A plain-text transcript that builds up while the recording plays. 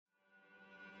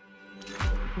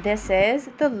This is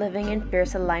the Living in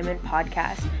Fierce Alignment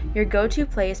podcast, your go-to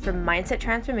place for mindset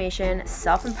transformation,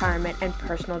 self-empowerment, and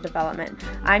personal development.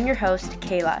 I'm your host,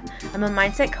 Kayla. I'm a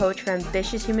mindset coach for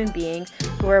ambitious human beings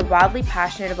who are wildly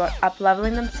passionate about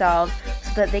up-leveling themselves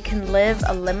so that they can live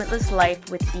a limitless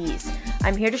life with ease.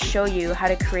 I'm here to show you how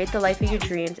to create the life of your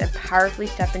dreams and powerfully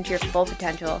step into your full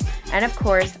potential, and of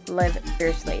course, live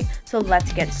fiercely. So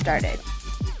let's get started.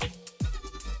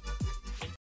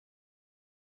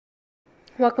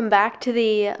 Welcome back to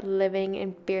the Living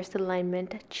in Fierce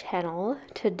Alignment channel.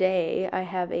 Today I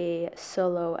have a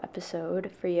solo episode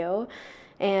for you,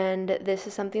 and this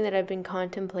is something that I've been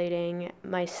contemplating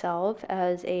myself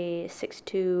as a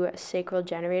 6'2" sacral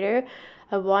generator.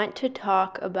 I want to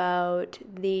talk about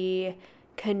the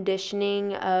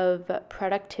conditioning of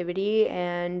productivity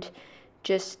and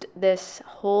just this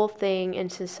whole thing in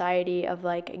society of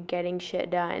like getting shit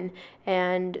done.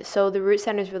 And so the root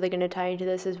center is really going to tie into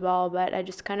this as well, but I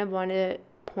just kind of want to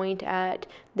point at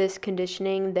this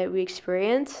conditioning that we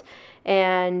experience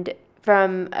and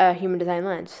from a human design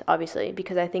lens, obviously,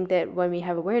 because I think that when we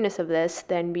have awareness of this,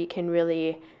 then we can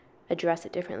really address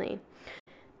it differently.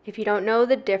 If you don't know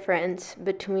the difference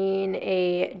between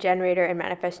a generator and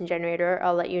manifesting generator,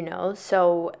 I'll let you know.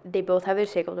 So they both have their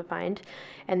sacral defined.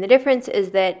 And the difference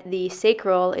is that the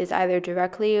sacral is either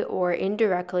directly or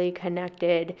indirectly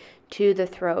connected to the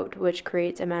throat, which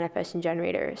creates a manifesting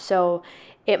generator. So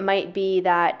it might be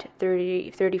that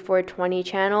 3420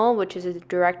 channel, which is a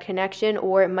direct connection,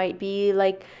 or it might be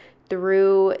like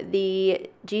through the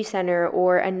G center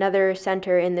or another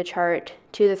center in the chart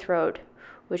to the throat,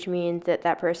 which means that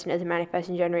that person is a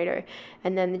manifesting generator.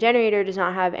 And then the generator does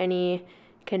not have any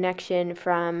connection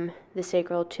from the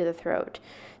sacral to the throat.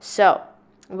 So,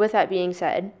 with that being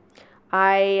said,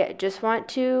 I just want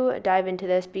to dive into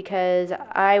this because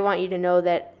I want you to know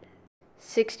that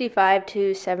 65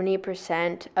 to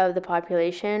 70% of the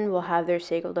population will have their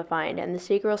sacral defined. And the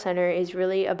sacral center is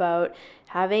really about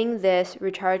having this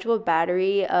rechargeable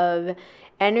battery of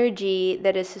energy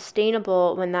that is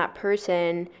sustainable when that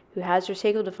person who has their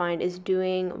sacral defined is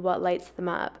doing what lights them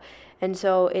up. And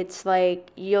so it's like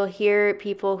you'll hear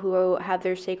people who have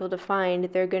their sacral defined,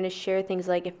 they're going to share things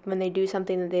like if when they do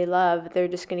something that they love, they're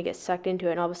just going to get sucked into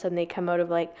it, and all of a sudden they come out of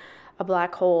like a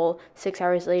black hole 6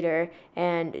 hours later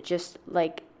and just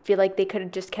like feel like they could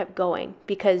have just kept going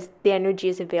because the energy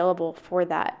is available for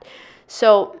that.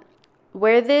 So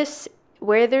where there's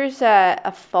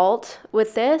a fault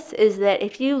with this is that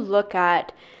if you look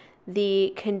at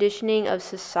the conditioning of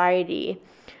society,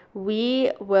 we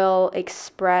will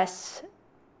express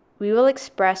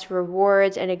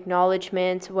rewards and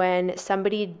acknowledgments when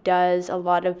somebody does a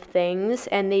lot of things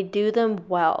and they do them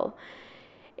well.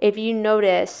 If you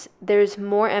notice, there's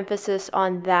more emphasis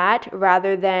on that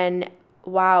rather than,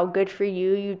 wow, good for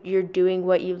you, you're doing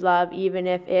what you love, even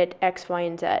if it X, Y,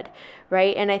 and Z,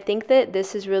 right? And I think that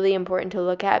this is really important to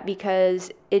look at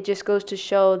because it just goes to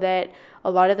show that a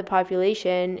lot of the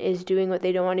population is doing what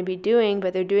they don't want to be doing,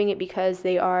 but they're doing it because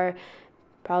they are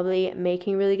probably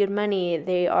making really good money.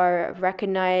 They are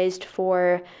recognized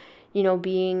for,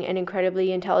 being an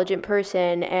incredibly intelligent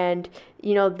person, and,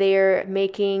 they're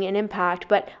making an impact.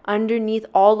 But underneath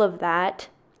all of that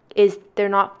is they're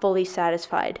not fully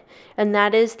satisfied. And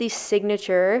that is the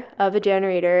signature of a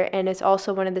generator, and it's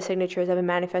also one of the signatures of a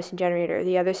manifesting generator.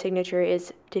 The other signature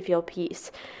is to feel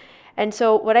peace. And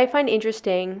so what I find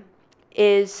interesting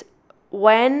is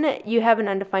when you have an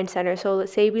undefined center, so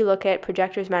let's say we look at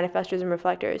projectors, manifestors, and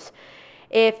reflectors.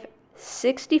 If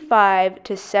 65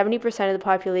 to 70% of the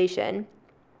population,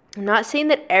 I'm not saying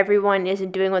that everyone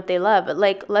isn't doing what they love, but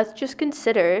like let's just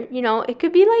consider, it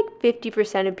could be like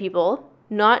 50% of people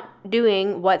not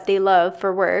doing what they love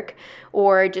for work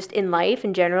or just in life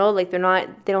in general, like they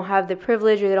don't have the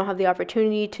privilege or they don't have the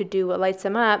opportunity to do what lights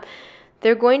them up.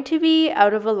 They're going to be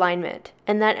out of alignment,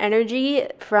 and that energy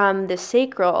from the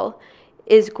sacral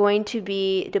is going to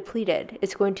be depleted.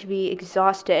 It's going to be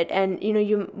exhausted. And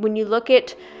when you look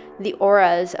at the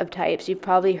auras of types, you've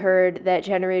probably heard that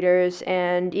generators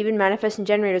and even manifesting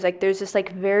generators, like there's this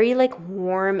like very like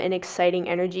warm and exciting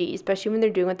energy, especially when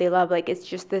they're doing what they love. Like it's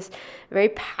just this very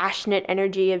passionate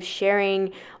energy of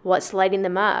sharing what's lighting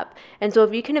them up. And so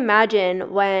if you can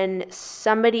imagine when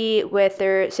somebody with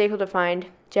their sacral defined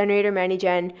generator,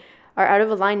 mani-gen, are out of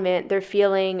alignment, they're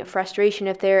feeling frustration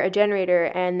if they're a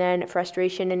generator, and then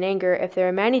frustration and anger if they're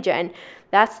a mani-gen.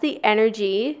 That's the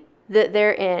energy that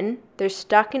they're in. They're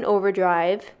stuck in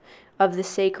overdrive of the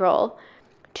sacral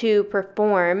to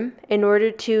perform in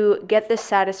order to get the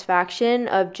satisfaction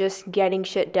of just getting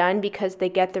shit done because they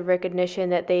get the recognition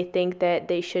that they think that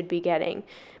they should be getting,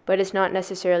 but it's not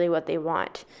necessarily what they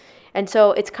want. And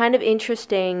so it's kind of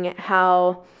interesting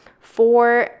how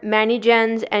for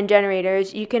manigens and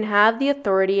generators, you can have the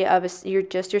authority of your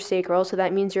sacral. So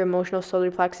that means your emotional solar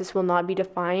plexus will not be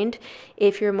defined.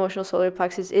 If your emotional solar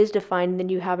plexus is defined, then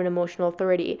you have an emotional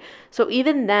authority. So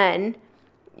even then,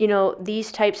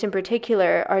 these types in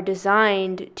particular are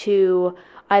designed to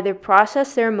either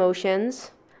process their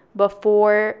emotions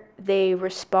before they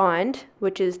respond,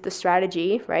 which is the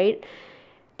strategy, right?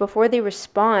 Before they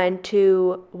respond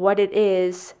to what it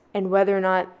is and whether or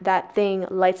not that thing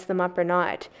lights them up or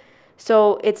not.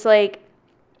 So it's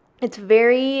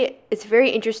very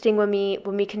interesting when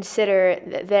we consider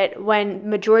that when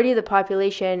majority of the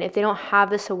population, if they don't have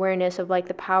this awareness of like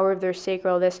the power of their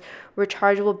sacral, this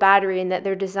rechargeable battery, and that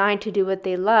they're designed to do what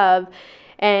they love.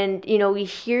 And, we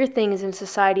hear things in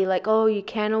society like, oh, you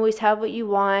can't always have what you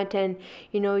want, and,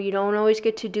 you don't always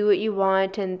get to do what you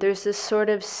want, and there's this sort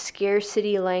of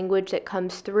scarcity language that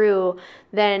comes through,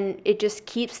 then it just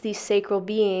keeps these sacral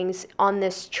beings on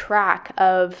this track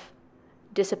of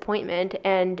disappointment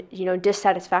and,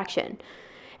 dissatisfaction.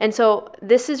 And so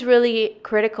this is really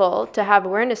critical to have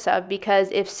awareness of, because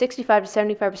if 65 to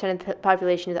 75% of the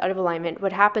population is out of alignment,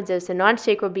 what happens is the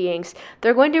non-sacral beings,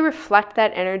 they're going to reflect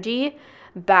that energy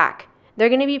back. They're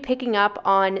going to be picking up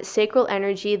on sacral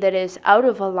energy that is out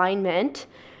of alignment,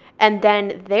 and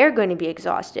then they're going to be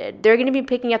exhausted. They're going to be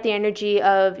picking up the energy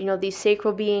of, these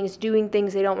sacral beings doing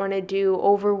things they don't want to do,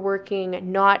 overworking,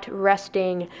 not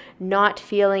resting, not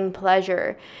feeling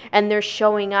pleasure. And they're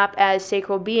showing up as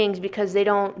sacral beings because they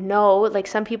don't know, like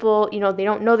some people, they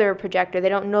don't know they're a projector, they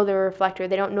don't know they're a reflector,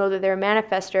 they don't know that they're a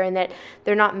manifester, and that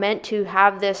they're not meant to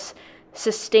have this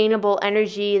sustainable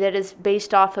energy that is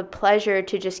based off of pleasure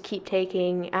to just keep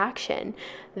taking action.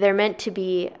 They're meant to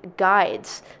be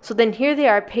guides. So then here they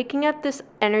are picking up this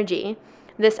energy,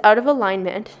 this out of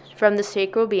alignment from the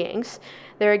sacral beings.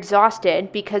 They're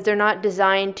exhausted because they're not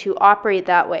designed to operate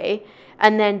that way.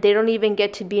 And then they don't even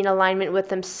get to be in alignment with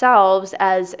themselves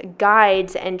as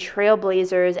guides and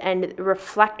trailblazers and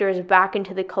reflectors back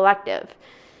into the collective.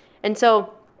 And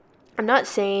so I'm not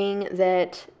saying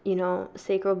that,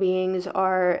 sacral beings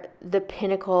are the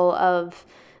pinnacle of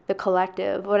the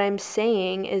collective. What I'm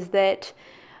saying is that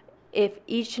if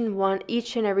each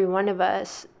and every one of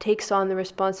us takes on the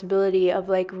responsibility of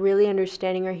like really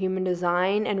understanding our human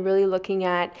design and really looking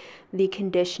at the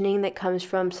conditioning that comes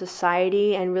from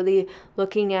society and really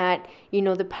looking at,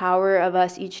 the power of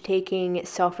us each taking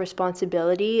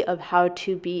self-responsibility of how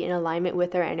to be in alignment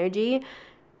with our energy,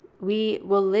 we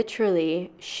will literally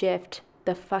shift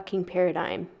the fucking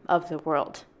paradigm of the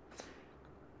world.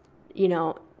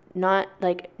 Not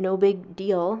like no big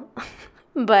deal,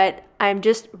 but I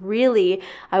was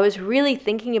really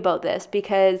thinking about this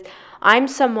because I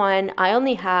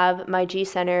only have my G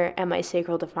center and my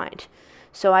sacral defined.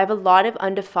 So I have a lot of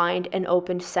undefined and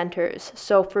open centers.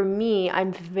 So for me,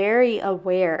 I'm very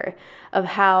aware of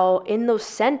how in those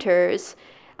centers,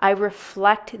 I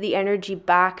reflect the energy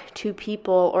back to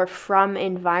people or from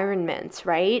environments,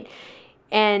 right?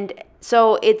 And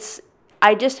so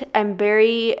I'm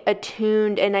very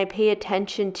attuned, and I pay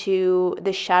attention to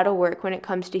the shadow work when it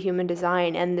comes to human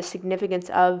design and the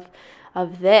significance of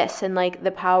this and like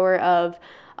the power of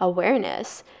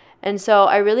awareness. And so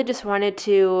I really just wanted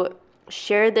to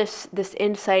share this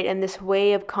insight and this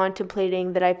way of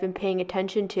contemplating that I've been paying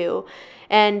attention to.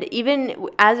 And even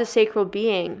as a sacral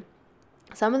being,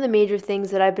 some of the major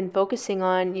things that I've been focusing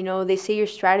on, they say your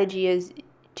strategy is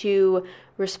to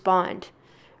respond,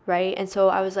 right? And so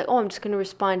I was like, I'm just going to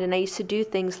respond. And I used to do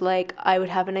things like I would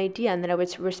have an idea and then I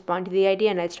would respond to the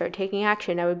idea and I'd start taking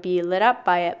action. I would be lit up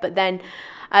by it. But then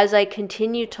as I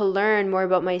continued to learn more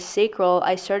about my sacral,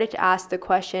 I started to ask the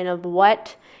question of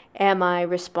what am I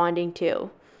responding to?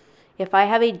 If I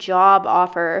have a job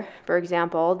offer, for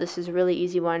example, this is a really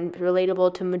easy one,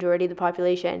 relatable to majority of the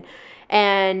population,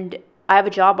 and I have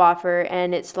a job offer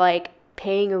and it's like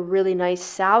paying a really nice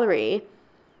salary.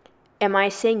 Am I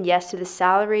saying yes to the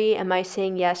salary? Am I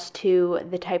saying yes to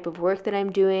the type of work that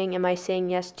I'm doing? Am I saying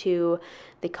yes to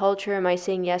the culture? Am I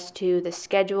saying yes to the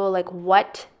schedule? Like,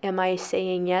 what am I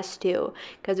saying yes to?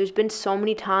 Because there's been so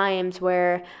many times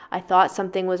where I thought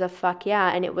something was a fuck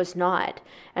yeah, and it was not.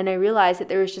 And I realized that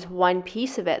there was just one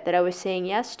piece of it that I was saying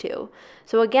yes to.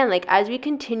 So again, like as we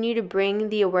continue to bring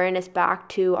the awareness back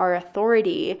to our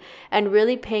authority and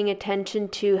really paying attention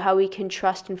to how we can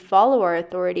trust and follow our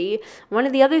authority, one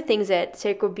of the other things that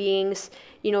sacral beings,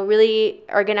 really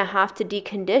are going to have to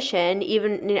decondition,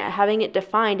 even having it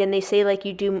defined, and they say like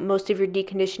you do most of your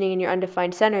deconditioning in your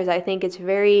undefined centers. I think it's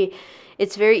very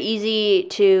easy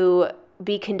to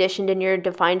be conditioned in your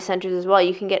defined centers as well.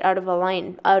 You can get out of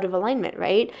alignment,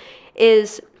 right?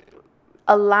 Is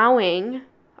allowing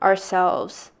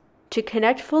ourselves to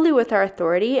connect fully with our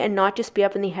authority and not just be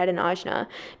up in the head and ajna.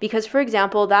 Because, for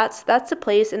example, that's the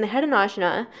place in the head and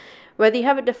ajna, whether you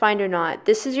have it defined or not,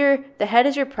 the head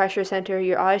is your pressure center.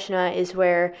 Your ajna is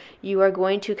where you are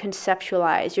going to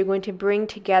conceptualize. You're going to bring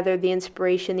together the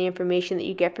inspiration, the information that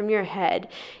you get from your head,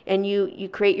 and you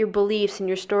create your beliefs and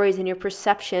your stories and your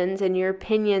perceptions and your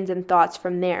opinions and thoughts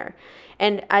from there.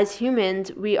 And as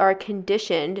humans, we are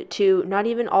conditioned to not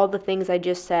even all the things I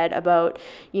just said about,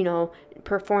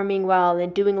 performing well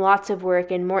and doing lots of work,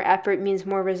 and more effort means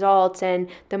more results, and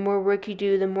the more work you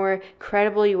do, the more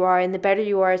credible you are and the better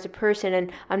you are as a person.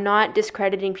 And I'm not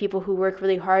discrediting people who work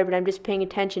really hard, but I'm just paying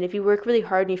attention. If you work really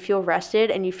hard and you feel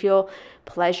rested and you feel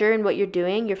pleasure in what you're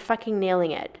doing, you're fucking nailing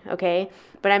it, okay?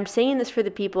 But I'm saying this for the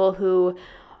people who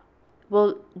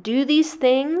will do these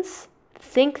things,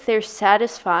 think they're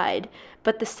satisfied,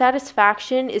 but the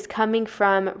satisfaction is coming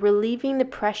from relieving the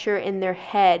pressure in their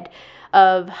head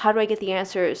of, how do I get the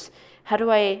answers? How do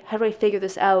I figure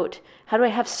this out? How do I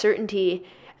have certainty?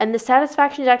 And the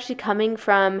satisfaction is actually coming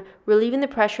from relieving the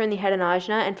pressure in the head and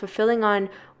ajna and fulfilling on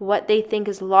what they think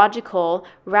is logical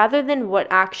rather than what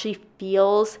actually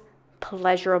feels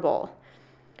pleasurable.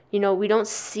 We don't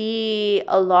see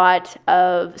a lot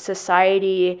of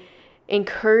society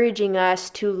encouraging us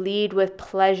to lead with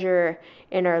pleasure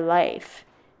in our life.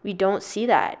 We don't see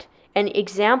that. And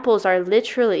examples are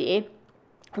literally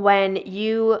when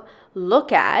you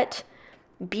look at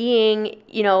being,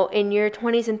 in your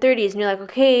 20s and 30s, and you're like,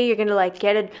 okay, you're going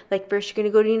to first you're going to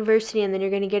go to university, and then you're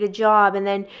going to get a job, and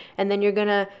then you're going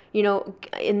to,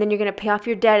 and then you're going to pay off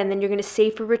your debt, and then you're going to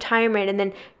save for retirement. And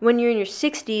then when you're in your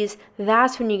 60s,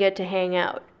 that's when you get to hang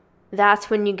out. That's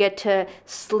when you get to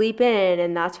sleep in,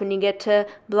 and that's when you get to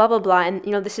blah, blah, blah. And,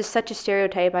 this is such a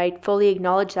stereotype. I fully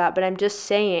acknowledge that, but I'm just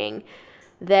saying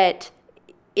that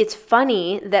it's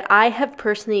funny that I have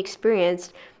personally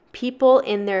experienced people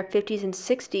in their 50s and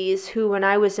 60s who, when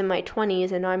I was in my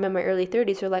 20s and now I'm in my early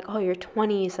 30s, are like, oh, your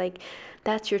 20s,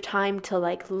 that's your time to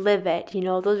live it.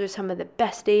 Those are some of the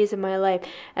best days of my life.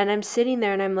 And I'm sitting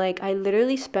there and I'm like, I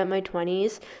literally spent my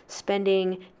 20s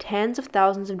spending tens of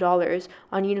thousands of dollars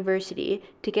on university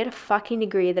to get a fucking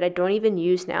degree that I don't even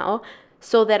use now,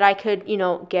 so that I could,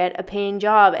 get a paying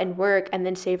job and work and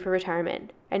then save for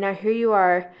retirement. And now here you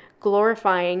are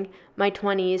glorifying my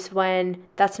 20s when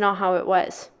that's not how it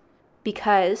was,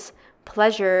 because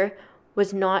pleasure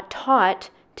was not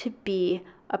taught to be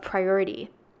a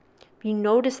priority. You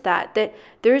notice that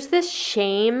there's this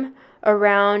shame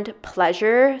around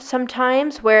pleasure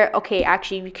sometimes where, okay,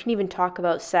 actually we can even talk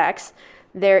about sex.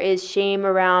 There is shame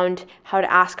around how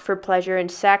to ask for pleasure in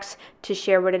sex, to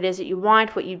share what it is that you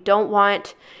want, what you don't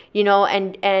want,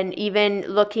 and even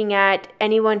looking at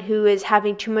anyone who is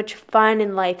having too much fun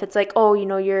in life. It's like, oh,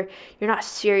 you're not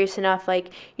serious enough.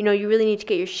 You really need to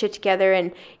get your shit together.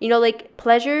 And,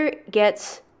 pleasure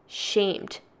gets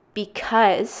shamed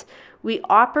because we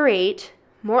operate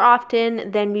more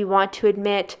often than we want to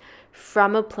admit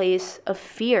from a place of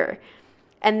fear.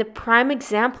 And the prime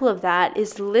example of that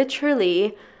is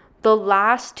literally the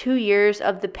last 2 years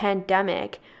of the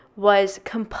pandemic was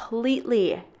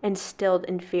completely instilled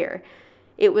in fear.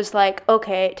 It was like,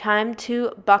 okay, time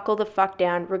to buckle the fuck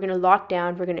down. We're going to lock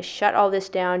down. We're going to shut all this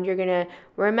down. You're going to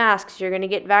wear masks. You're going to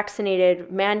get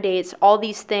vaccinated, mandates, all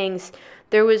these things.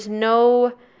 There was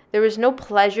no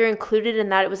pleasure included in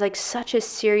that. It was such a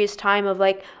serious time of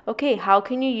okay, how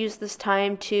can you use this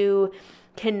time to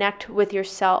connect with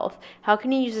yourself? How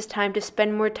can you use this time to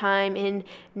spend more time in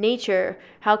nature?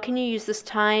 How can you use this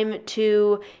time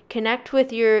to connect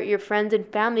with your friends and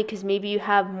family, because maybe you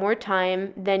have more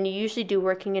time than you usually do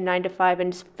working a 9 to 5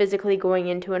 and just physically going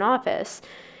into an office?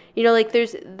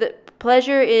 There's the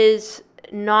pleasure is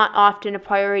not often a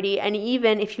priority. And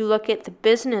even if you look at the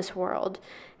business world,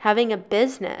 having a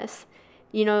business,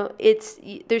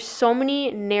 there's so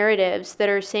many narratives that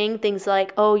are saying things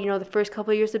like, oh, the first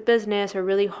couple of years of business are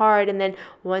really hard, and then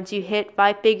once you hit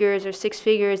 5 figures or 6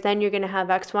 figures, then you're going to have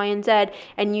X, Y, and Z.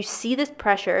 And you see this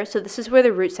pressure. So this is where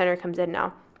the root center comes in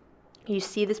now. You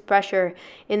see this pressure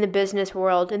in the business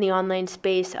world, in the online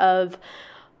space, of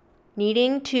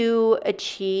needing to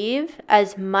achieve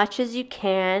as much as you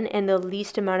can in the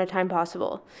least amount of time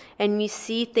possible. And you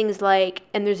see things like,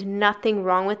 and there's nothing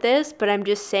wrong with this, but I'm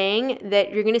just saying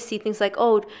that you're going to see things like,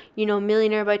 oh,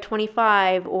 millionaire by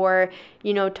 25, or,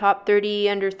 top 30,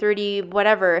 under 30,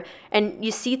 whatever. And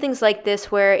you see things like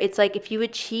this where it's like, if you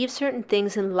achieve certain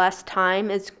things in less time,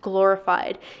 it's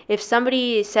glorified. If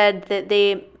somebody said that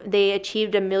they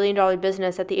achieved $1 million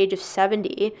business at the age of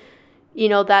 70,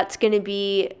 that's going to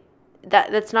be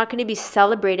that's not going to be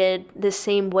celebrated the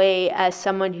same way as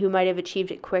someone who might have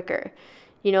achieved it quicker.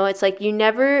 It's like you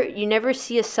never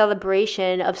see a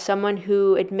celebration of someone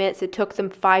who admits it took them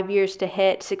 5 years to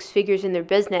hit 6 figures in their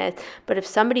business. But if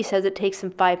somebody says it takes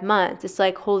them 5 months, it's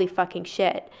like, holy fucking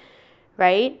shit,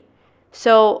 right?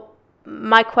 So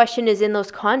my question is, in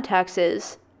those contexts,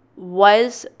 is,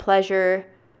 was pleasure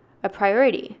a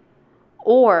priority?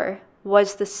 Or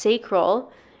was the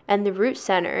sacral and the root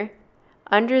center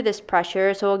under this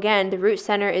pressure? So again, the root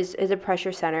center is a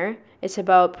pressure center. It's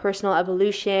about personal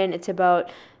evolution. It's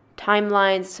about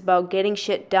timelines. It's about getting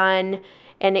shit done.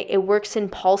 And it works in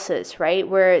pulses, right?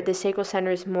 Where the sacral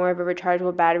center is more of a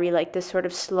rechargeable battery, like this sort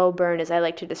of slow burn, as I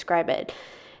like to describe it.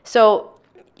 So,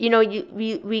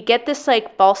 we get this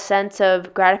like false sense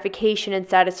of gratification and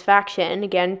satisfaction,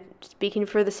 again, speaking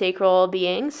for the sacral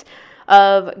beings,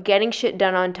 of getting shit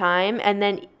done on time. And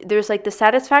then there's like the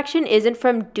satisfaction isn't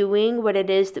from doing what it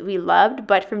is that we loved,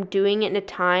 but from doing it in a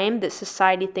time that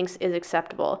society thinks is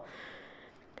acceptable.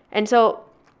 And so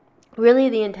really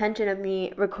the intention of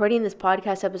me recording this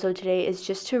podcast episode today is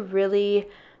just to really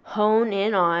hone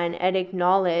in on and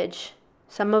acknowledge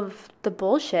some of the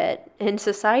bullshit in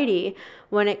society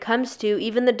when it comes to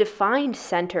even the defined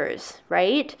centers,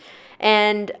 right?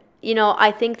 And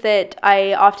I think that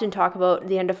I often talk about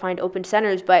the undefined open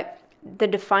centers, but the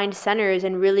defined centers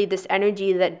and really this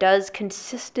energy that does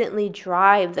consistently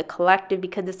drive the collective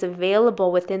because it's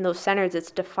available within those centers,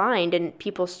 it's defined in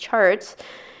people's charts.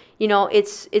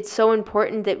 It's so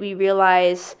important that we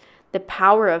realize the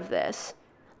power of this.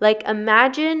 Like,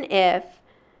 imagine if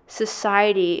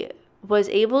society was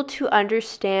able to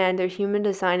understand their human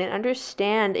design and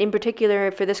understand, in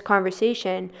particular for this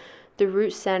conversation, the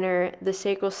root center, the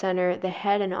sacral center, the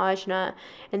head and ajna,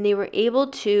 and they were able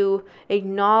to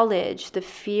acknowledge the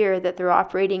fear that they're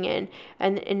operating in.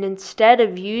 And instead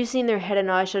of using their head and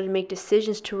ajna to make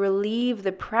decisions to relieve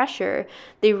the pressure,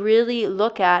 they really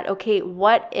look at, okay,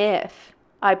 what if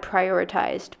I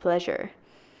prioritized pleasure?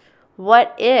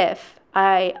 What if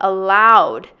I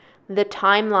allowed the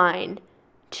timeline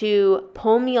to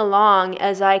pull me along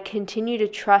as I continue to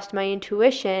trust my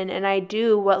intuition and I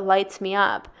do what lights me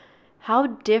up? How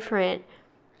different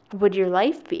would your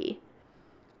life be?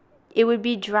 It would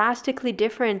be drastically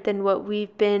different than what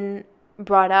we've been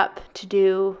brought up to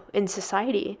do in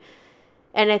society.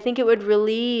 And I think it would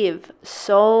relieve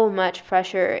so much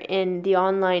pressure in the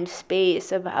online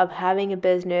space of having a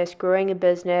business, growing a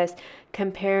business,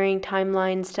 comparing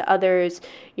timelines to others,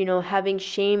 having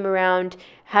shame around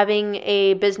having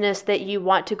a business that you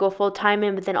want to go full time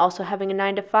in, but then also having a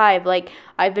 9-to-5. Like,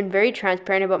 I've been very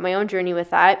transparent about my own journey with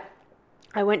that.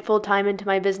 I went full time into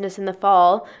my business in the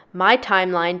fall. My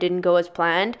timeline didn't go as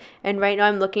planned. And right now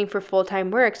I'm looking for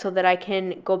full-time work so that I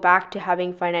can go back to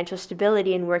having financial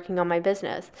stability and working on my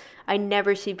business. I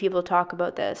never see people talk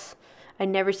about this.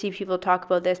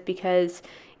 Because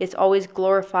it's always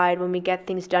glorified when we get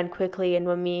things done quickly and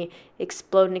when we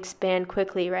explode and expand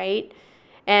quickly, right?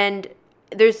 And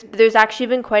there's actually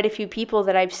been quite a few people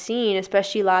that I've seen,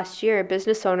 especially last year,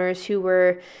 business owners who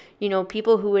were,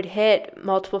 people who would hit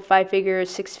multiple 5 figures,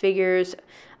 6 figures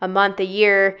a month, a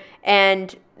year,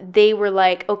 and they were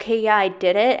like, okay, yeah, I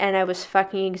did it, and I was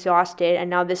fucking exhausted, and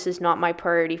now this is not my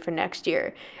priority for next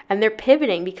year. And they're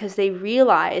pivoting because they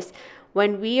realize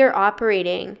when we are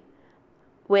operating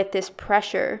with this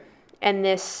pressure and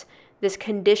this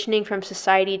conditioning from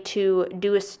society to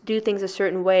do things a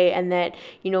certain way, and that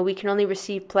we can only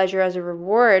receive pleasure as a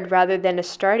reward rather than a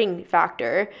starting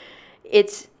factor,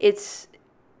 it's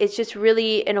just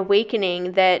really an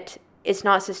awakening that it's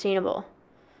not sustainable.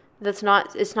 It's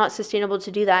not sustainable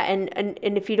to do that. And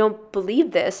if you don't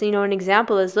believe this, an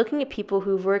example is looking at people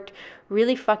who've worked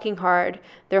really fucking hard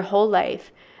their whole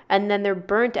life, and then they're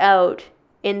burnt out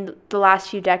in the last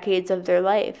few decades of their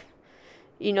life.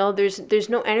 There's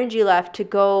no energy left to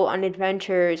go on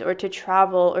adventures or to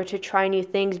travel or to try new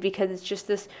things because it's just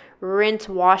this rinse,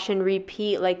 wash, and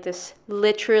repeat, like this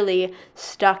literally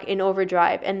stuck in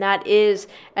overdrive. And that is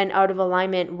an out of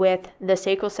alignment with the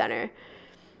sacral center.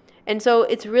 And so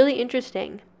it's really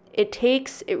interesting.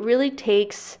 It really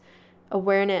takes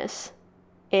awareness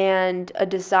and a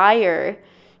desire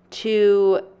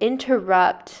to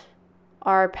interrupt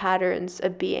our patterns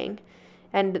of being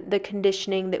and the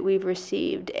conditioning that we've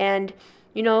received. And,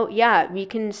 we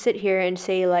can sit here and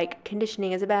say, like,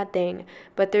 conditioning is a bad thing,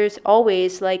 but there's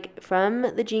always, like, from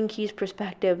the Gene Keys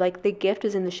perspective, like, the gift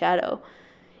is in the shadow.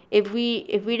 If we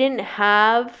didn't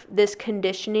have this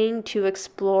conditioning to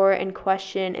explore and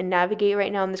question and navigate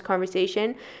right now in this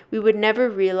conversation, we would never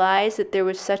realize that there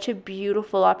was such a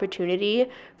beautiful opportunity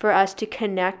for us to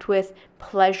connect with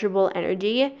pleasurable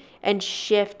energy and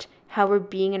shift how we're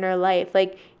being in our life.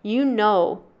 Like,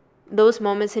 those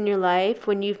moments in your life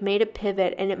when you've made a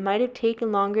pivot and it might have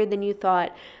taken longer than you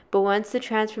thought, but once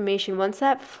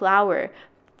that flower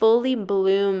fully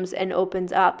blooms and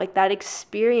opens up, like that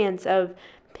experience of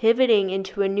pivoting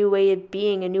into a new way of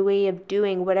being, a new way of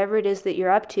doing whatever it is that you're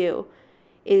up to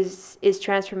is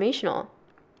transformational.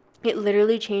 It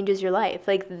literally changes your life.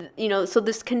 Like, so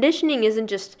this conditioning isn't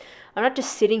just, I'm not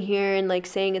just sitting here and like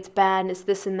saying it's bad and it's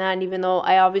this and that, and even though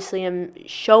I obviously am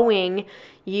showing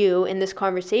you in this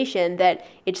conversation that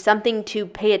it's something to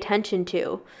pay attention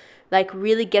to, like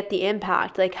really get the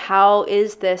impact. Like, how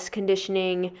is this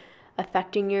conditioning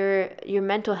affecting your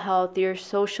mental health, your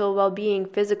social well-being,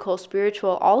 physical,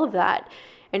 spiritual, all of that,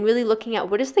 and really looking at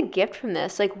what is the gift from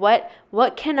this? Like, what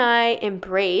can I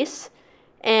embrace?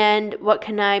 And what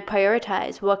can I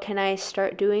prioritize? What can I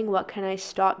start doing? What can I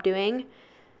stop doing?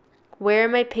 Where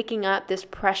am I picking up this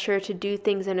pressure to do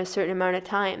things in a certain amount of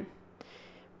time?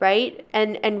 Right?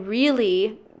 And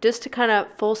really, just to kind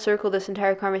of full circle this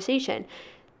entire conversation,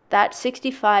 that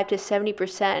 65 to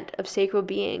 70% of sacral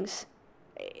beings,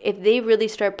 if they really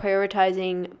start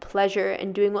prioritizing pleasure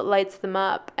and doing what lights them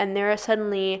up, and they're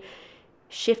suddenly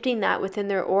shifting that within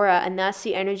their aura, and that's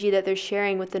the energy that they're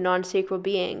sharing with the non-sacral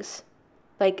beings.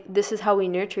 Like, this is how we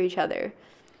nurture each other.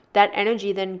 That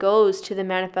energy then goes to the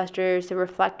manifestors, the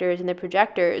reflectors, and the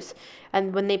projectors.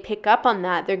 And when they pick up on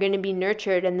that, they're going to be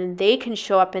nurtured, and then they can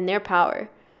show up in their power,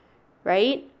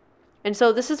 right? And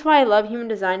so this is why I love human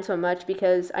design so much,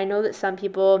 because I know that some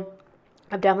people,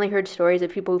 I've definitely heard stories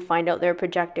of people who find out they're a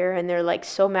projector and they're like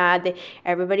so mad that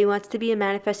everybody wants to be a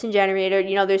manifesting generator.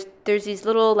 There's these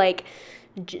little like,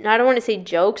 I don't want to say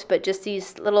jokes, but just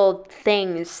these little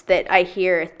things that I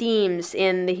hear, themes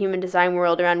in the human design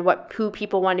world around who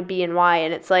people want to be and why.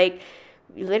 And it's like,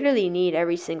 you literally need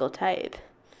every single type.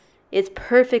 It's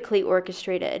perfectly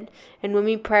orchestrated. And when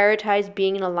we prioritize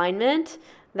being in alignment,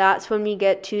 that's when we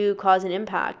get to cause an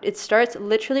impact. It starts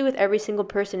literally with every single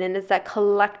person, and it's that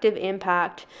collective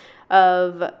impact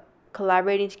of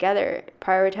collaborating together,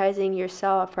 prioritizing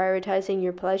yourself, prioritizing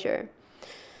your pleasure.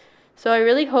 So I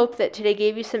really hope that today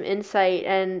gave you some insight,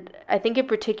 and I think in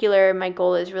particular my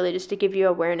goal is really just to give you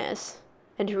awareness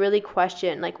and to really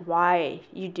question like why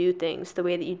you do things the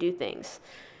way that you do things.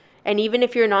 And even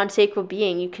if you're a non-sacral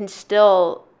being, you can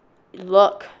still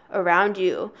look around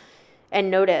you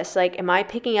and notice, like, am I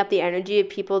picking up the energy of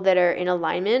people that are in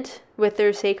alignment with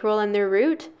their sacral and their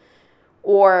root?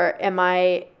 Or am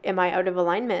I out of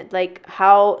alignment? Like,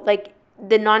 how, like,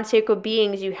 the non-sacral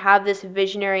beings, you have this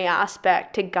visionary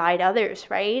aspect to guide others,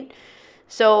 right?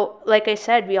 So, like I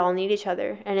said, we all need each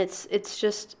other, and it's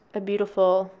just a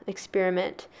beautiful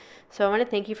experiment. So I want to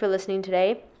thank you for listening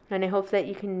today, and I hope that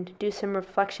you can do some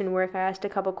reflection work. I asked a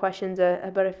couple questions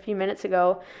about a few minutes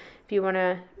ago. If you want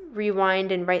to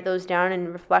rewind and write those down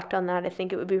and reflect on that, I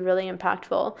think it would be really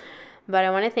impactful. But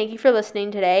I want to thank you for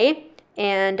listening today.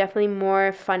 And definitely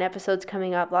more fun episodes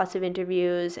coming up, lots of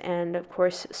interviews, and of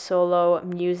course solo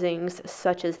musings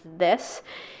such as this.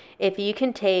 If you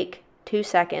can take 2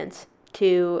 seconds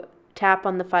to tap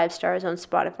on the 5 stars on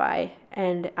Spotify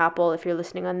and Apple if you're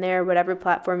listening on there, whatever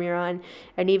platform you're on,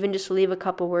 and even just leave a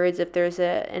couple words if there's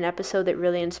an episode that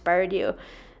really inspired you,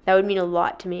 that would mean a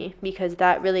lot to me, because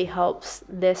that really helps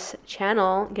this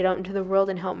channel get out into the world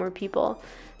and help more people.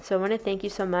 So I want to thank you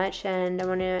so much, and I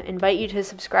want to invite you to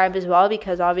subscribe as well,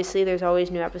 because obviously there's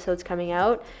always new episodes coming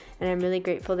out, and I'm really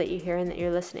grateful that you're here and that you're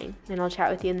listening. And I'll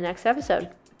chat with you in the next episode.